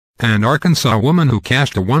An Arkansas woman who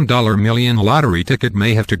cashed a $1 million lottery ticket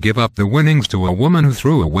may have to give up the winnings to a woman who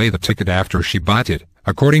threw away the ticket after she bought it,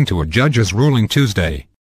 according to a judge's ruling Tuesday.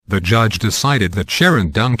 The judge decided that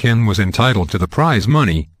Sharon Duncan was entitled to the prize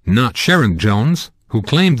money, not Sharon Jones, who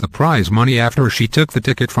claimed the prize money after she took the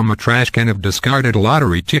ticket from a trash can of discarded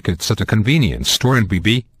lottery tickets at a convenience store in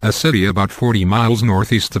Beebe, a city about 40 miles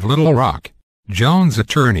northeast of Little Rock. Jones'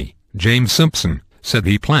 attorney, James Simpson, said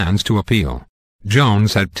he plans to appeal.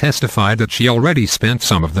 Jones had testified that she already spent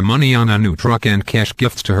some of the money on a new truck and cash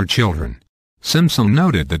gifts to her children. Simpson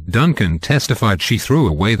noted that Duncan testified she threw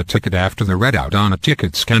away the ticket after the readout on a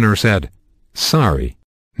ticket scanner said, "Sorry,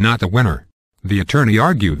 not the winner." The attorney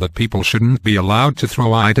argued that people shouldn't be allowed to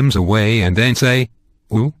throw items away and then say,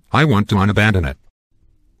 "Ooh, I want to unabandon it."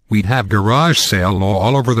 "We'd have garage sale law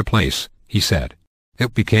all over the place," he said.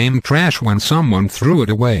 "It became trash when someone threw it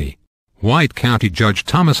away." White County Judge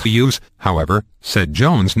Thomas Hughes, however, said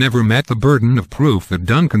Jones never met the burden of proof that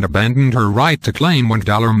Duncan abandoned her right to claim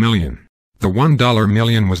 $1 million. The $1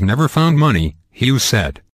 million was never found money, Hughes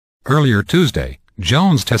said. Earlier Tuesday,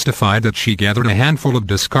 Jones testified that she gathered a handful of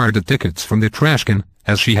discarded tickets from the trash can,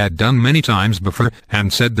 as she had done many times before,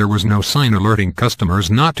 and said there was no sign alerting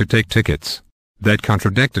customers not to take tickets. That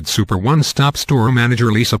contradicted Super One-Stop store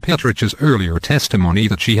manager Lisa Petrich's earlier testimony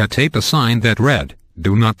that she had taped a sign that read,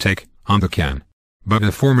 "Do not take," on the can. But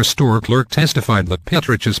a former store clerk testified that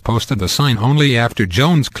Petrich's posted the sign only after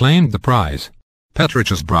Jones claimed the prize.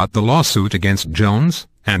 Petrich's brought the lawsuit against Jones,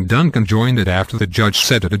 and Duncan joined it after the judge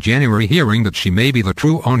said at a January hearing that she may be the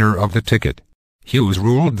true owner of the ticket. Hughes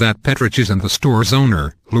ruled that Petrich's and the store's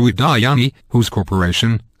owner, Louis Diani, whose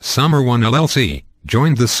corporation, Summer One LLC,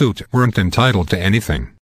 joined the suit, weren't entitled to anything.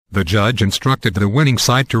 The judge instructed the winning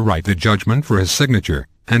side to write the judgment for his signature,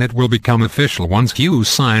 and it will become official once Hughes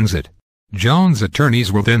signs it. Jones' attorneys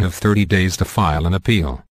will then have 30 days to file an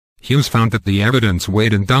appeal. Hughes found that the evidence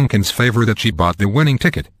weighed in Duncan's favor that she bought the winning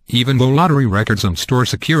ticket, even though lottery records and store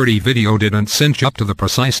security video didn't cinch up to the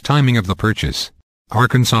precise timing of the purchase.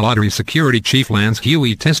 Arkansas Lottery Security Chief Lance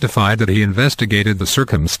Huey testified that he investigated the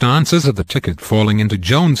circumstances of the ticket falling into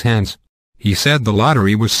Jones' hands. He said the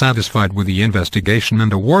lottery was satisfied with the investigation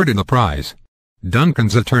and awarded the prize.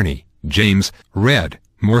 Duncan's attorney, James "Red"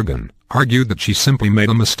 Morgan, argued that she simply made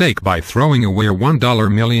a mistake by throwing away a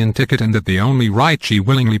 $1 million ticket and that the only right she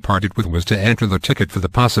willingly parted with was to enter the ticket for the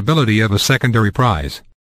possibility of a secondary prize.